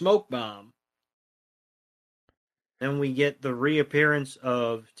smoke bomb. Then we get the reappearance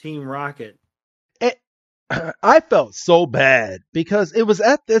of Team Rocket. I felt so bad because it was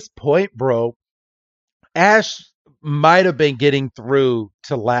at this point, bro, Ash might have been getting through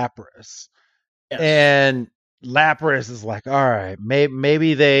to Lapras. Yes. And Lapras is like, all right,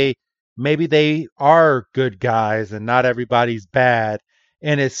 maybe they are good guys and not everybody's bad.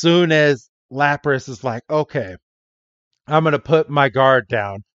 And as soon as Lapras is like, okay, I'm going to put my guard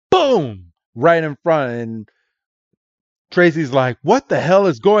down, boom, right in front. And Tracy's like, what the hell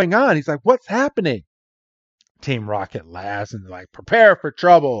is going on? He's like, what's happening? Team Rocket laughs and like, prepare for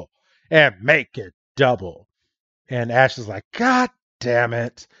trouble and make it double. And Ash is like, God damn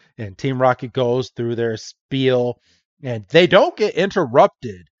it. And Team Rocket goes through their spiel and they don't get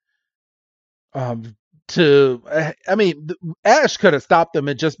interrupted. I mean, Ash could have stopped them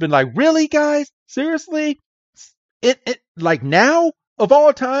and just been like, really, guys? Seriously? It like now of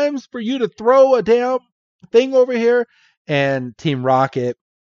all times for you to throw a damn thing over here? And Team Rocket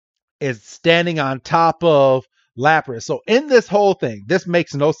is standing on top of Lapras. So in this whole thing, this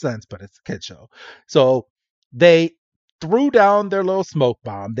makes no sense, but it's a kid show. So they threw down their little smoke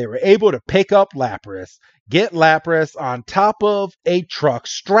bomb. They were able to pick up Lapras, get Lapras on top of a truck,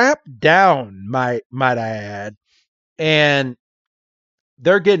 strapped down, might I add, and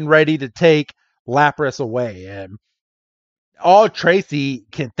they're getting ready to take Lapras away. And all Tracy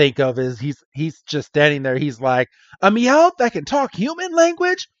can think of is he's just standing there. He's like, a Meowth that can talk human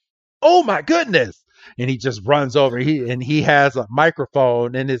language? Oh my goodness. And he just runs over. He has a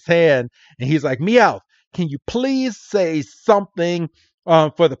microphone in his hand and he's like, Meowth, can you please say something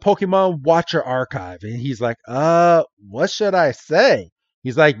for the Pokemon Watcher Archive? And he's like, what should I say?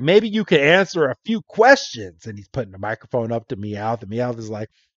 He's like, maybe you can answer a few questions. And he's putting the microphone up to Meowth. And Meowth is like,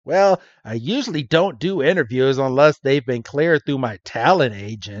 well, I usually don't do interviews unless they've been cleared through my talent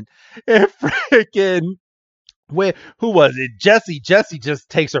agent. And freaking, who was it? Jessie just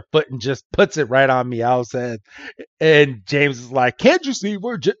takes her foot and just puts it right on Meowth's head. And James is like, can't you see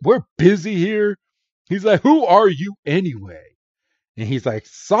we're busy here? He's like, who are you anyway? And he's like,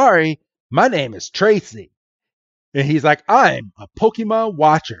 sorry, my name is Tracy. And he's like, I'm a Pokemon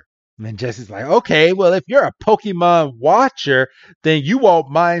watcher. And Jessie's like, okay, well, if you're a Pokemon watcher, then you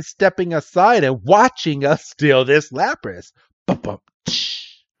won't mind stepping aside and watching us steal this Lapras.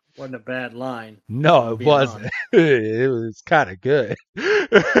 Wasn't a bad line. No, it wasn't. It was kind of good.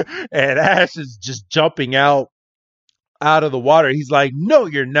 And Ash is just jumping out of the water. He's like, no,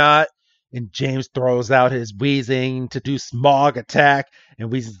 you're not. And James throws out his Weezing to do Smog attack.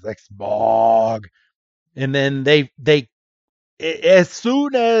 And Weezing's like, Smog. And then they as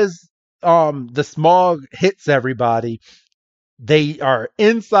soon as the Smog hits everybody, they are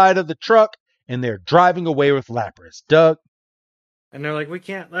inside of the truck and they're driving away with Lapras. Doug? And they're like, we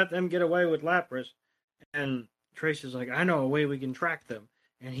can't let them get away with Lapras. And Tracy's like, I know a way we can track them.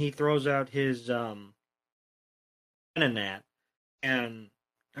 And he throws out his Venonat and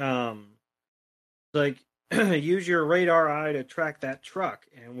like, use your radar eye to track that truck.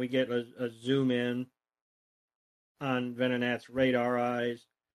 And we get a zoom in on Venonat's radar eyes,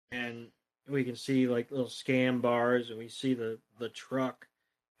 and we can see like little scam bars, and we see the truck,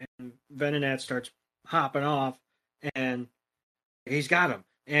 and Venonat starts hopping off, and he's got him,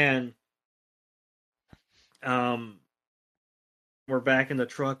 and we're back in the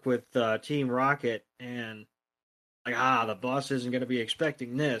truck with Team Rocket, and like, the boss isn't going to be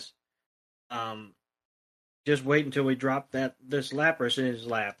expecting this. Just wait until we drop this Lapras in his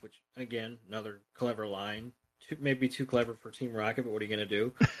lap, which again, another clever line. Maybe too clever for Team Rocket, but what are you going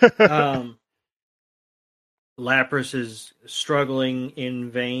to do? Lapras is struggling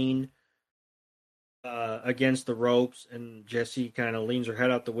in vain against the ropes, and Jessie kind of leans her head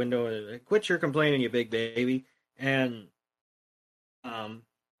out the window and quit your complaining, you big baby. And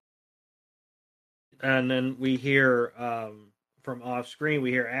then we hear from off screen,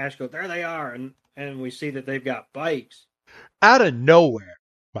 we hear Ash go, there they are, and we see that they've got bikes. Out of nowhere.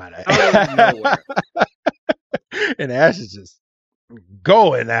 Out of nowhere. And Ash is just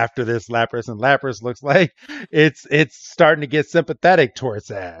going after this Lapras, and Lapras looks like it's starting to get sympathetic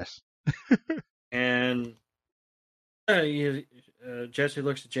towards Ash. And Jesse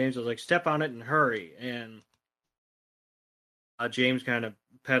looks at James and is like, step on it and hurry. And James kind of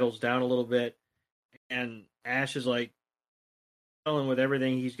pedals down a little bit. And Ash is like, filling with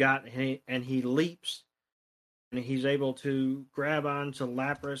everything he's got. And he leaps. And he's able to grab onto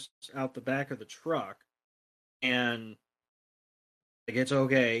Lapras out the back of the truck. And like, it's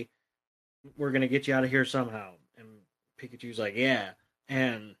okay. We're going to get you out of here somehow. And Pikachu's like, yeah.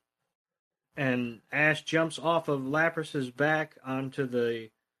 And Ash jumps off of Lapras's back onto the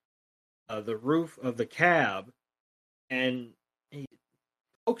roof of the cab, and he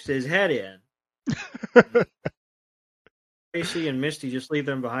pokes his head in. Tracy and Misty just leave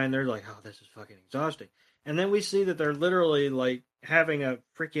them behind. They're like, "Oh, this is fucking exhausting." And then we see that they're literally like having a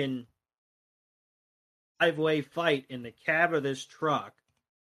freaking 5-way fight in the cab of this truck.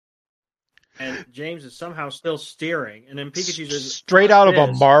 And James is somehow still steering, and then Pikachu says, straight out of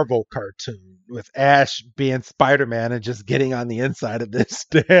a Marvel cartoon with Ash being Spider-Man and just getting on the inside of this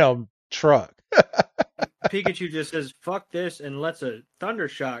damn truck. Pikachu just says, fuck this, and lets a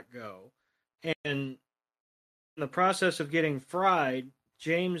Thundershock go. And in the process of getting fried,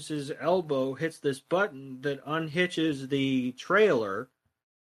 James's elbow hits this button that unhitches the trailer,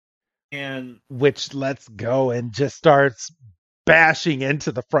 and which lets go and just starts bashing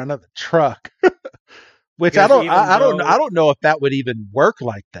into the front of the truck. Which I don't know if that would even work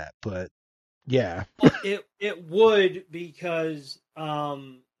like that, but yeah. Well, it would, because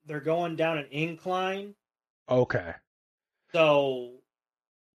they're going down an incline. Okay. So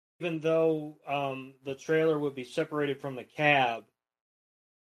even though the trailer would be separated from the cab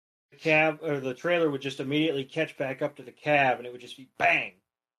or the trailer would just immediately catch back up to the cab, and it would just be bang.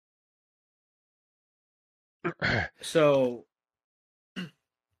 So,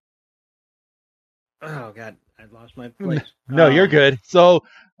 oh god, I lost my place. No, you're good. So,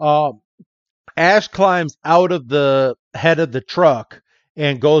 Ash climbs out of the head of the truck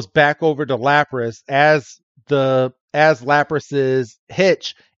and goes back over to Lapras as Lapras's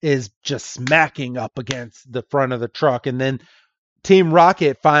hitch is just smacking up against the front of the truck, and then Team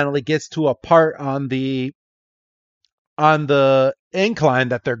Rocket finally gets to a part on the incline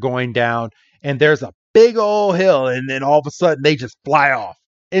that they're going down, and there's a big old hill, and then all of a sudden they just fly off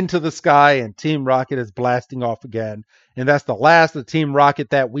into the sky, and Team Rocket is blasting off again. And that's the last of Team Rocket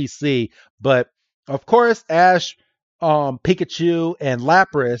that we see. But of course, Ash, Pikachu, and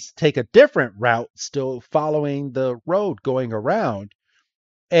Lapras take a different route, still following the road going around.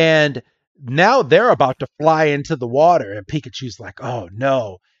 And now they're about to fly into the water, and Pikachu's like, "Oh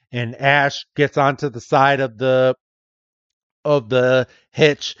no!" And Ash gets onto the side of the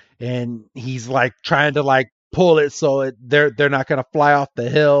hitch, and he's like trying to like pull it so they're not going to fly off the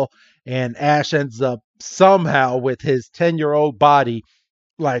hill. And Ash ends up somehow with his 10-year-old body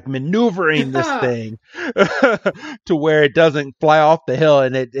like maneuvering this thing to where it doesn't fly off the hill,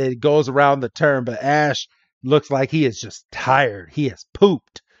 and it goes around the turn. But Ash looks like he is just tired. He has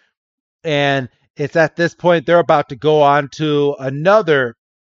pooped. And it's at this point they're about to go on to another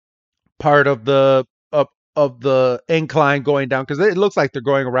part of the incline going down, because it looks like they're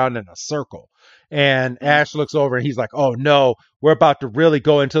going around in a circle. And Ash looks over and he's like, "Oh no, we're about to really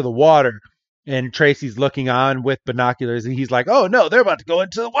go into the water." And Tracy's looking on with binoculars, and he's like, "Oh no, they're about to go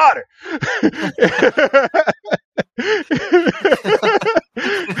into the water."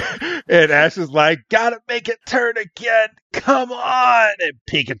 And Ash is like, "Gotta make it turn again. Come on." And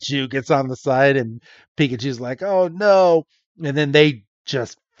Pikachu gets on the side, and Pikachu's like, "Oh no." And then they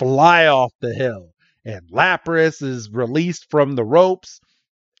just fly off the hill. And Lapras is released from the ropes.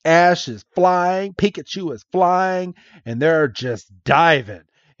 Ash is flying. Pikachu is flying. And they're just diving.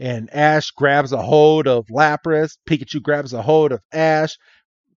 And Ash grabs a hold of Lapras. Pikachu grabs a hold of Ash.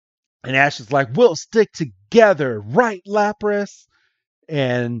 And Ash is like, "We'll stick together, right, Lapras?"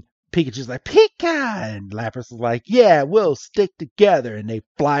 And Pikachu's like, "Pika!" And Lapras is like, "Yeah, we'll stick together." And they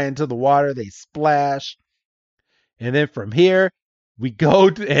fly into the water. They splash. And then from here, we go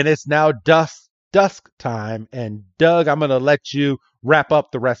and it's now dusk time. And Doug, I'm going to let you wrap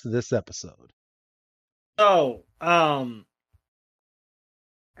up the rest of this episode. So,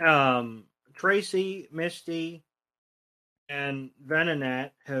 Tracy, Misty, and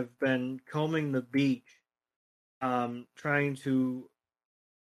Venonat have been combing the beach, trying to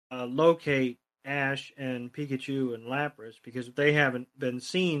locate Ash and Pikachu and Lapras, because they haven't been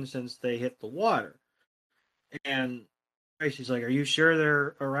seen since they hit the water. And Tracy's like, "Are you sure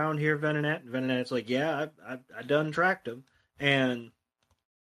they're around here, Venonat?" And Venonat's like, "Yeah, I done tracked them." And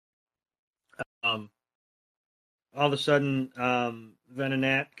all of a sudden,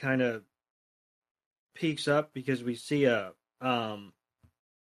 Venonat kind of peeks up because we see a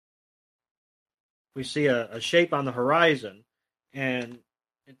we see a shape on the horizon, and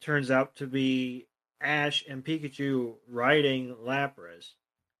it turns out to be Ash and Pikachu riding Lapras,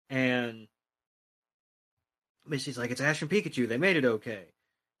 and Misty's like, "It's Ash and Pikachu. They made it okay,"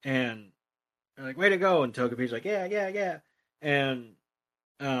 and they're like, "Way to go!" And Togepi's like, "Yeah, yeah, yeah," and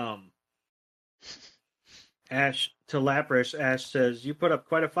Ash to Lapras, Ash says, "You put up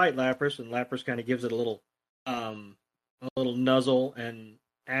quite a fight, Lapras," and Lapras kind of gives it a little nuzzle, and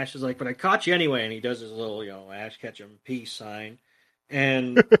Ash is like, "But I caught you anyway," and he does his little, Ash catch him peace sign,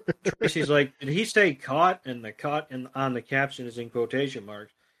 and Tracy's like, "Did he say caught?" And the "caught" on the caption is in quotation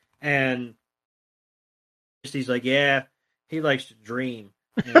marks, and Misty's like, "Yeah, he likes to dream."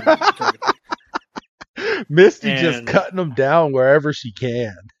 And Misty just cutting them down wherever she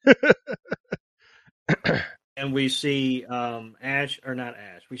can. And we see we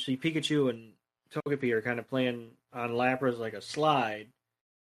see Pikachu and Togepi are kind of playing on Lapras like a slide,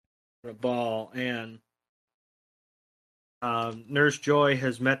 a ball, and Nurse Joy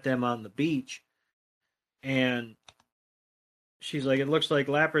has met them on the beach, and she's like, "It looks like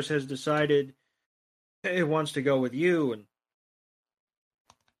Lapras has decided it wants to go with you," and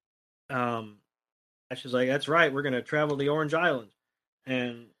she's like, "That's right, we're going to travel the Orange Islands,"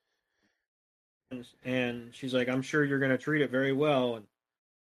 and she's like, "I'm sure you're going to treat it very well," and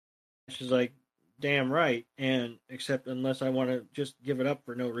she's like, "Damn right," and except unless I want to just give it up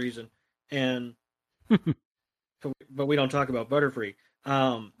for no reason, and but we don't talk about Butterfree.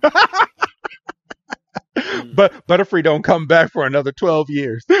 But Butterfree don't come back for another 12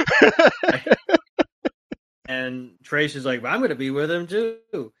 years. And Trace is like, "I'm going to be with him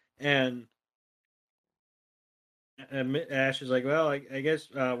too," and Ash is like, "Well, I guess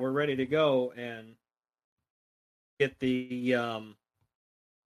we're ready to go," and get the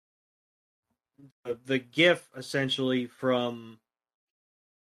GIF essentially from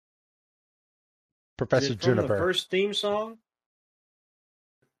Professor Juniper. The first theme song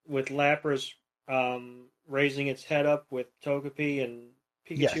with Lapras raising its head up with Togepi and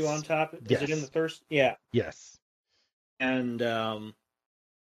Pikachu on top. Is it in the first? Yeah. Yes. And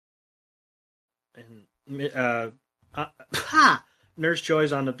Nurse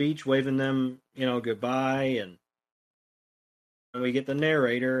Joy's on the beach waving them, goodbye, and we get the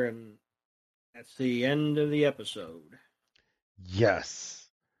narrator, and that's the end of the episode. Yes.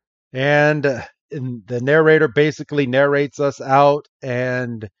 And the narrator basically narrates us out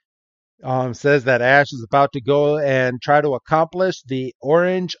and says that Ash is about to go and try to accomplish the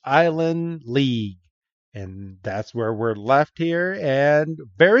Orange Island League. And that's where we're left here. And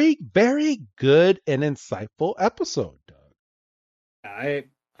very, very good and insightful episode, Doug. I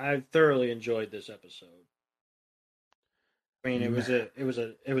thoroughly enjoyed this episode. I mean, it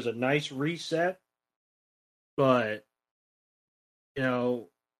was a nice reset, but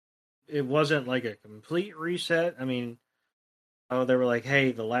it wasn't like a complete reset. I mean, they were like,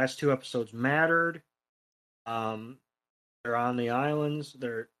 "Hey, the last two episodes mattered. They're on the islands.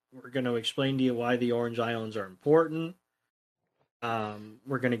 We're going to explain to you why the Orange Islands are important.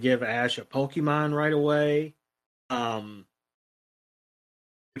 We're going to give Ash a Pokemon right away,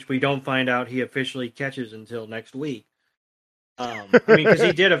 which we don't find out he officially catches until next week. I mean,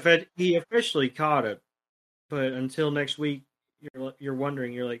 because he officially caught it, but until next week, you're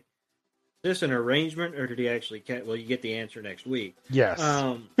wondering, you're like, is this an arrangement or did he actually catch? Well, you get the answer next week. Yes.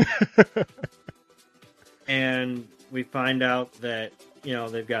 And we find out that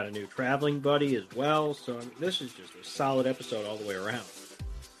they've got a new traveling buddy as well. So this is just a solid episode all the way around.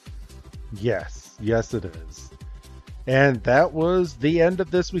 Yes, it is. And that was the end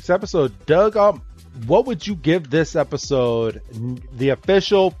of this week's episode. Doug, what would you give this episode, the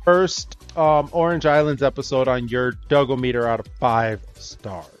official first Orange Islands episode, on your Doug-O-meter out of 5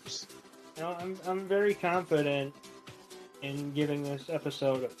 stars? I'm very confident in giving this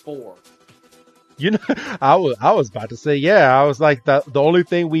episode a 4. I was about to say, yeah, I was like, the only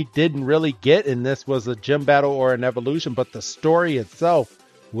thing we didn't really get in this was a gym battle or an evolution, but the story itself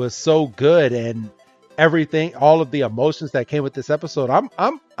was so good, and everything, all of the emotions that came with this episode, I'm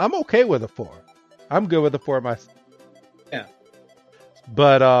okay with a 4. I'm good with a 4 myself. Yeah.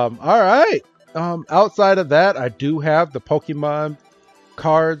 But all right. Outside of that, I do have the Pokemon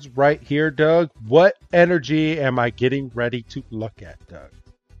cards right here, Doug. What energy am I getting ready to look at, Doug?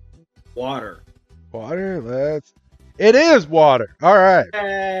 Water. It is water. All right.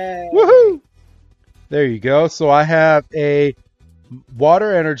 Hey. Woohoo! There you go. So I have a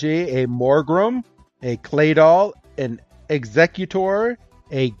water energy, a Morgrem, a Claydol, an Executor,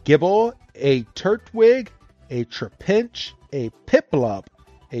 a Gibble, a Turtwig, a Trapinch, a Piplup,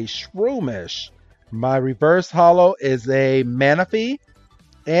 a Shroomish. My reverse holo is a Manaphy,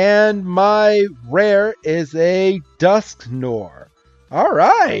 And my rare is a Dusknoir. All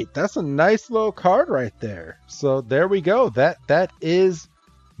right, that's a nice little card right there. So there we go. That is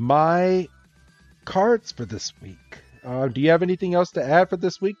my cards for this week. Do you have anything else to add for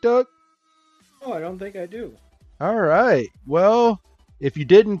this week, Doug? Oh, I don't think I do. All right. Well, if you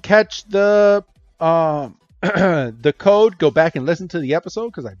didn't catch the the code, go back and listen to the episode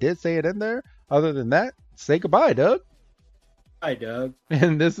because I did say it in there. Other than that, say goodbye, Doug. Hi, Doug.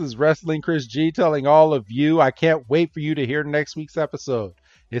 And this is Wrestling Chris G telling all of you, I can't wait for you to hear next week's episode.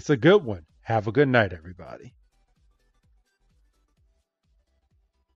 It's a good one. Have a good night, everybody.